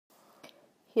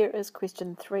Here is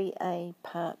question 3A,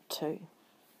 part 2.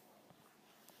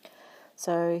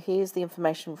 So here's the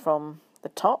information from the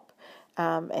top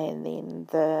and then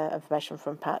the information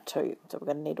from part 2. So we're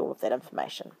going to need all of that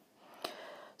information.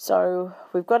 So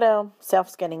we've got our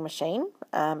self-scanning machine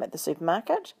at the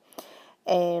supermarket,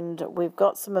 and we've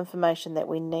got some information that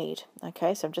we need.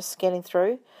 Okay, so I'm just scanning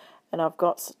through, and I've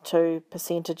got 2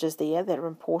 percentages there that are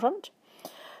important.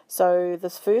 So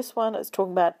this first one is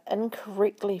talking about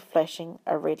incorrectly flashing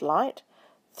a red light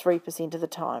 3% of the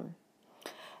time.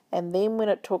 And then when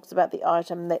it talks about the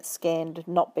item that's scanned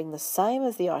not being the same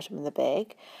as the item in the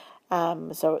bag,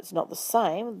 so it's not the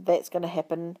same, that's going to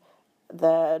happen,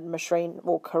 the machine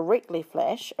will correctly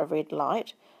flash a red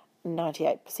light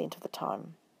 98% of the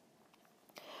time.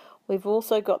 We've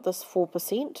also got this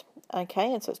 4%,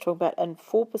 okay, and so it's talking about in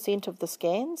 4% of the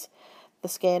scans, the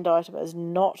scanned item is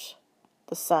not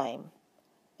the same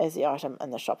as the item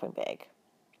in the shopping bag.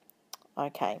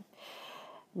 Okay,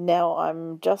 now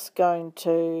I'm just going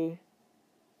to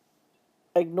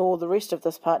ignore the rest of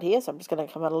this part here, so I'm just going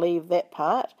to come and leave that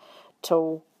part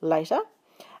till later.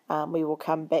 We will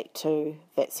come back to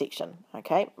that section.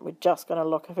 Okay, we're just going to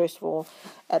look first of all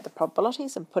at the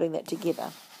probabilities and putting that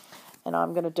together, and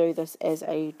I'm going to do this as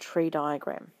a tree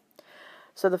diagram.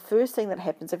 So the first thing that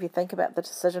happens, if you think about the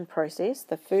decision process,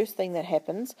 the first thing that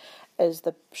happens is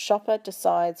the shopper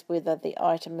decides whether the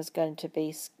item is going to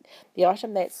be, the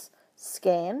item that's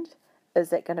scanned, is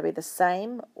that going to be the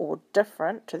same or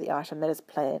different to the item that is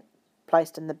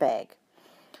placed in the bag.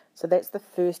 So that's the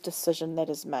first decision that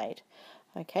is made.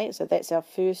 Okay, so that's our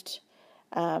first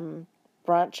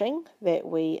branching that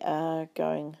we are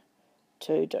going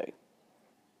to do.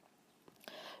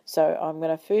 So I'm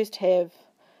going to first have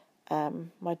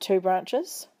my 2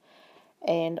 branches,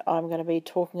 and I'm going to be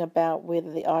talking about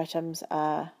whether the items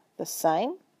are the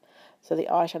same. So the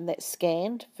item that's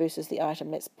scanned versus the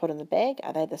item that's put in the bag,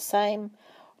 are they the same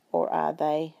or are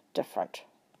they different?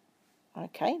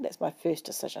 Okay, that's my first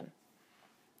decision.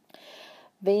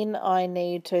 Then I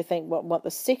need to think what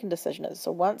the second decision is.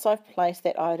 So once I've placed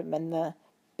that item in the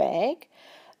bag,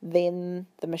 then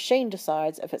the machine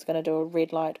decides if it's going to do a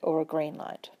red light or a green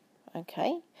light.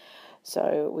 Okay,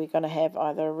 so we're going to have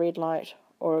either a red light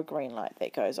or a green light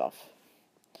that goes off.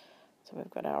 So we've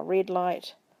got our red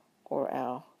light or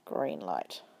our green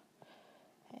light.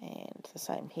 And the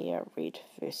same here, red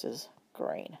versus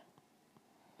green.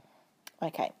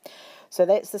 Okay, so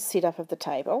that's the setup of the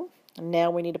table.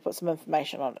 Now we need to put some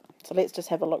information on it. So let's just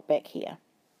have a look back here.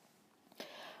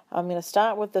 I'm going to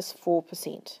start with this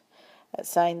 4%. It's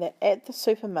saying that at the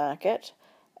supermarket,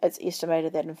 it's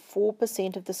estimated that in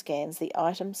 4% of the scans, the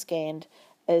item scanned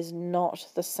is not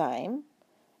the same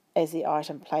as the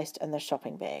item placed in the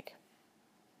shopping bag.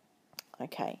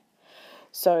 Okay,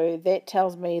 so that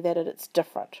tells me that it's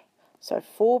different. So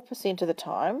 4% of the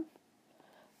time,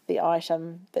 the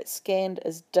item that's scanned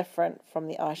is different from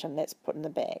the item that's put in the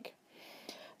bag.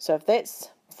 So if that's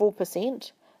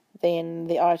 4%, then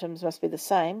the items must be the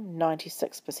same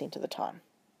 96% of the time.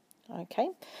 Okay,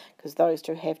 because those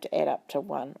 2 have to add up to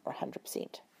 1 or 100%.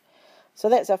 So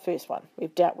that's our first one.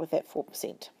 We've dealt with that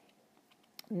 4%.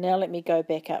 Now let me go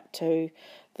back up to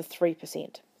the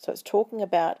 3%. So it's talking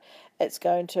about it's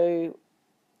going to,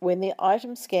 when the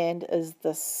item scanned is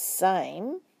the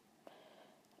same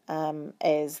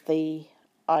as the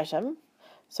item,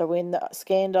 so when the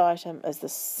scanned item is the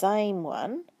same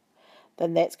one,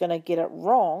 then that's going to get it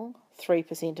wrong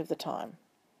 3% of the time.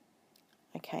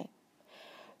 Okay.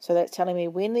 So that's telling me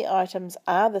when the items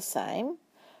are the same,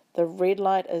 the red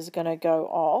light is going to go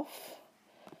off.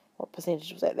 What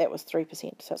percentage was that? That was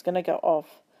 3%. So it's going to go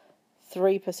off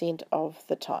 3% of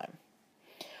the time,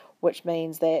 which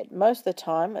means that most of the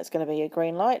time it's going to be a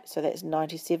green light. So that's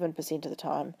 97% of the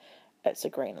time it's a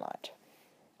green light.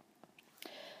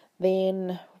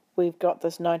 Then we've got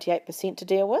this 98% to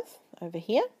deal with over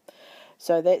here.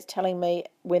 So that's telling me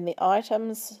when the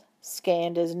items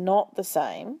scanned is not the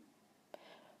same,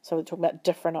 so we're talking about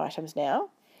different items now,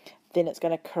 then it's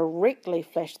going to correctly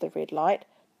flash the red light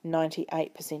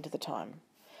 98% of the time.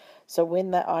 So when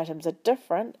the items are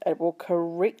different, it will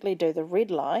correctly do the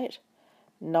red light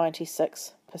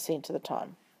 96% of the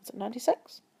time. Is it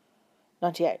 96?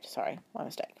 98, sorry, my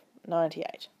mistake.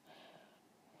 98.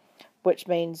 Which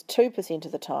means 2%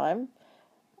 of the time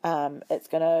it's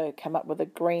going to come up with a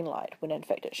green light when in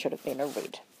fact it should have been a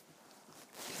red.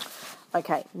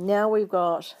 Okay, now we've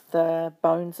got the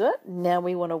bones of it. Now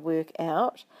we want to work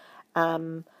out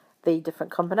the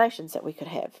different combinations that we could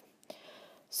have.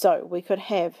 So we could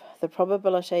have the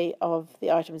probability of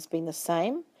the items being the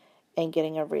same and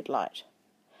getting a red light.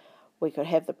 We could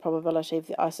have the probability of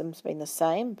the items being the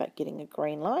same but getting a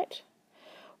green light.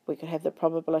 we could have the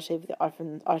probability of the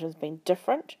items being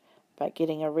different but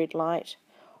getting a red light,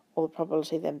 or the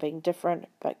probability of them being different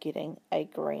but getting a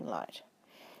green light.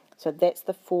 So that's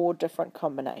the 4 different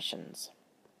combinations.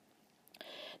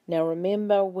 Now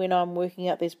remember, when I'm working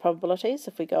out these probabilities,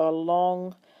 if we go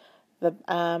along the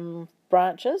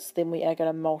branches, then we are going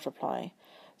to multiply.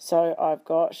 So I've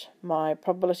got my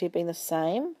probability of being the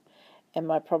same and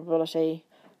my probability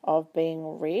of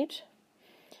being red.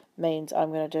 Means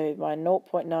I'm going to do my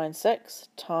 0.96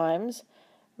 times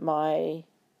my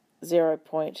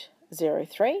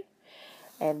 0.03,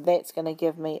 and that's going to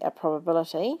give me a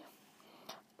probability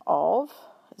of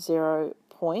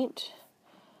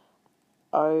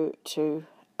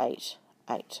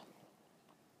 0.0288.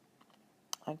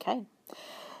 Okay,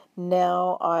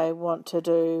 now I want to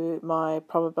do my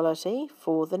probability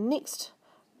for the next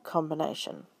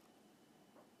combination.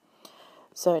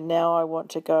 So now I want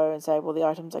to go and say, well, the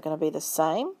items are going to be the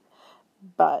same,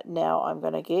 but now I'm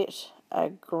going to get a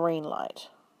green light.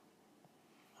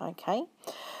 Okay,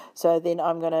 so then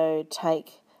I'm going to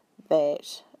take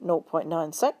that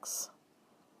 0.96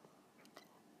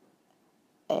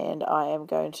 and I am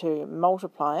going to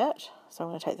multiply it. So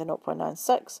I'm going to take the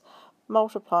 0.96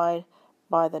 multiplied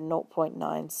by the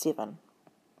 0.97.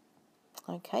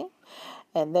 Okay,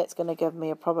 and that's going to give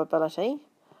me a probability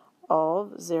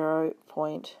of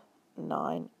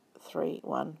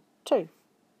 0.9312.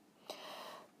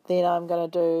 Then I'm going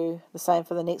to do the same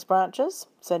for the next branches.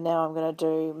 So now I'm going to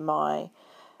do my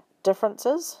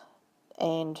differences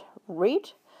and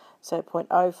red, so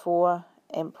 0.04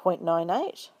 and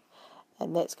 0.98,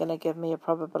 and that's going to give me a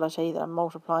probability that I'm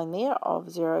multiplying there of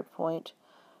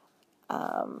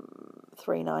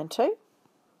 0.392.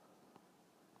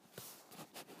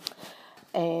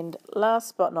 And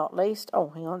last but not least,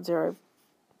 I'm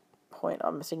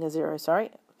missing a 0,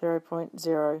 sorry,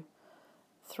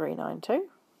 0.0392.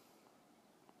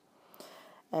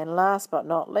 And last but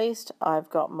not least, I've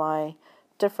got my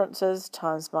differences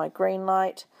times my green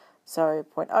light, so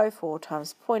 0.04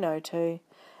 times 0.02,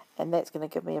 and that's going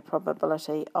to give me a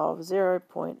probability of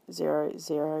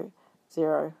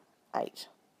 0.0008.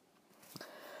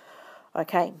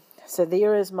 Okay, so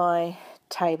there is my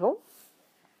table.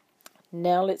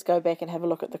 Now let's go back and have a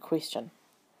look at the question.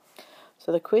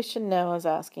 So the question now is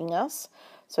asking us,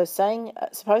 so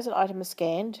suppose an item is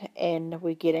scanned and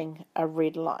we're getting a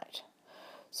red light.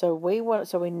 So we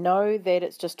know that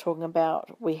it's just talking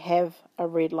about we have a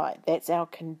red light. That's our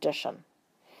condition.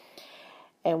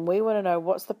 And we want to know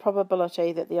what's the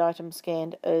probability that the item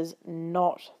scanned is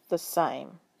not the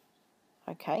same.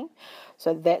 Okay,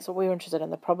 so that's what we're interested in,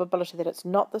 the probability that it's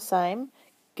not the same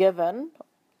given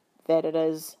that it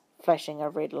is flashing a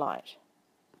red light.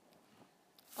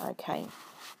 Okay,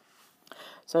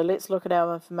 so let's look at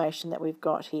our information that we've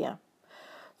got here.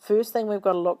 First thing we've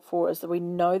got to look for is that we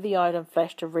know the item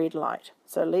flashed a red light.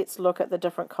 So let's look at the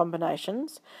different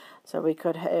combinations. So we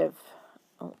could have,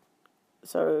 let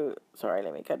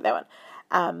me go to that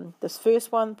one. This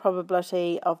first one,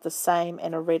 probability of the same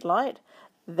and a red light,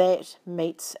 that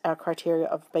meets our criteria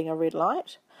of being a red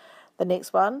light. The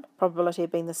next one, probability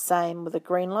of being the same with a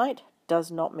green light, does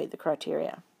not meet the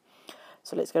criteria.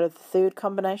 So let's go to the third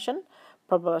combination,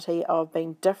 probability of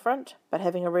being different but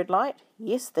having a red light.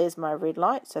 Yes, there's my red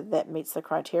light, so that meets the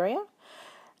criteria.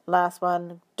 Last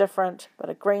one, different but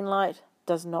a green light,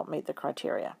 does not meet the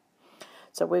criteria.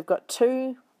 So we've got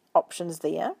 2 options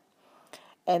there,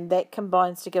 and that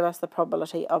combines to give us the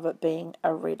probability of it being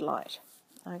a red light.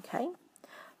 Okay,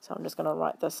 so I'm just going to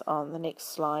write this on the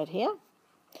next slide here.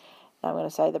 Now I'm going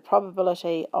to say the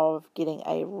probability of getting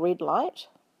a red light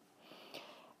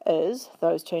is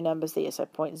those 2 numbers there, so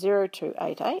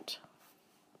 0.0288,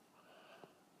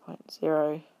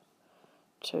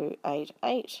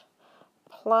 0.0288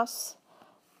 plus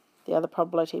the other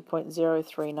probability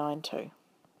 0.0392.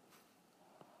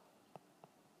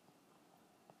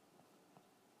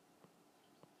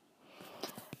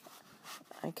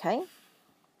 Okay,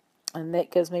 and that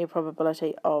gives me a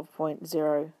probability of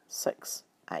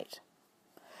 0.068.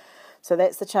 So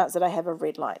that's the chance that I have a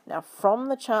red light. Now from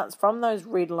those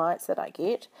red lights that I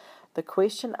get, the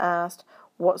question asked,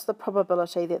 what's the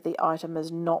probability that the item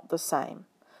is not the same?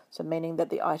 So meaning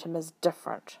that the item is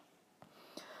different.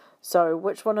 So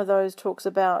which one of those talks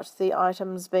about the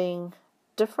items being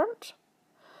different?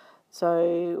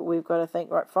 So we've got to think,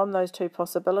 right, from those 2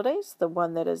 possibilities, the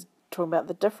one that is talking about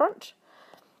the different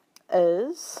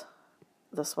is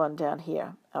this one down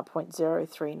here, our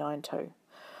 0.0392.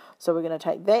 So we're going to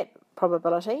take that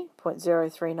probability,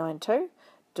 0.0392,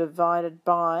 divided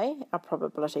by our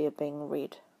probability of being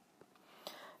red.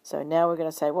 So now we're going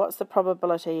to say, what's the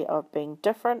probability of being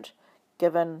different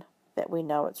given that we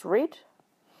know it's red,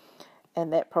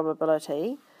 and that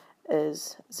probability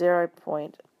is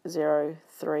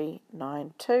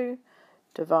 0.0392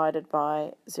 divided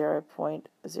by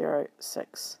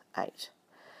 0.068.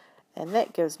 And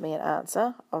that gives me an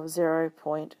answer of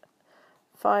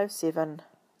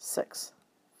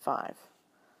 0.5765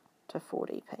 to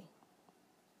 4dp.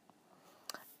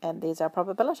 And there's our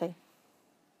probability.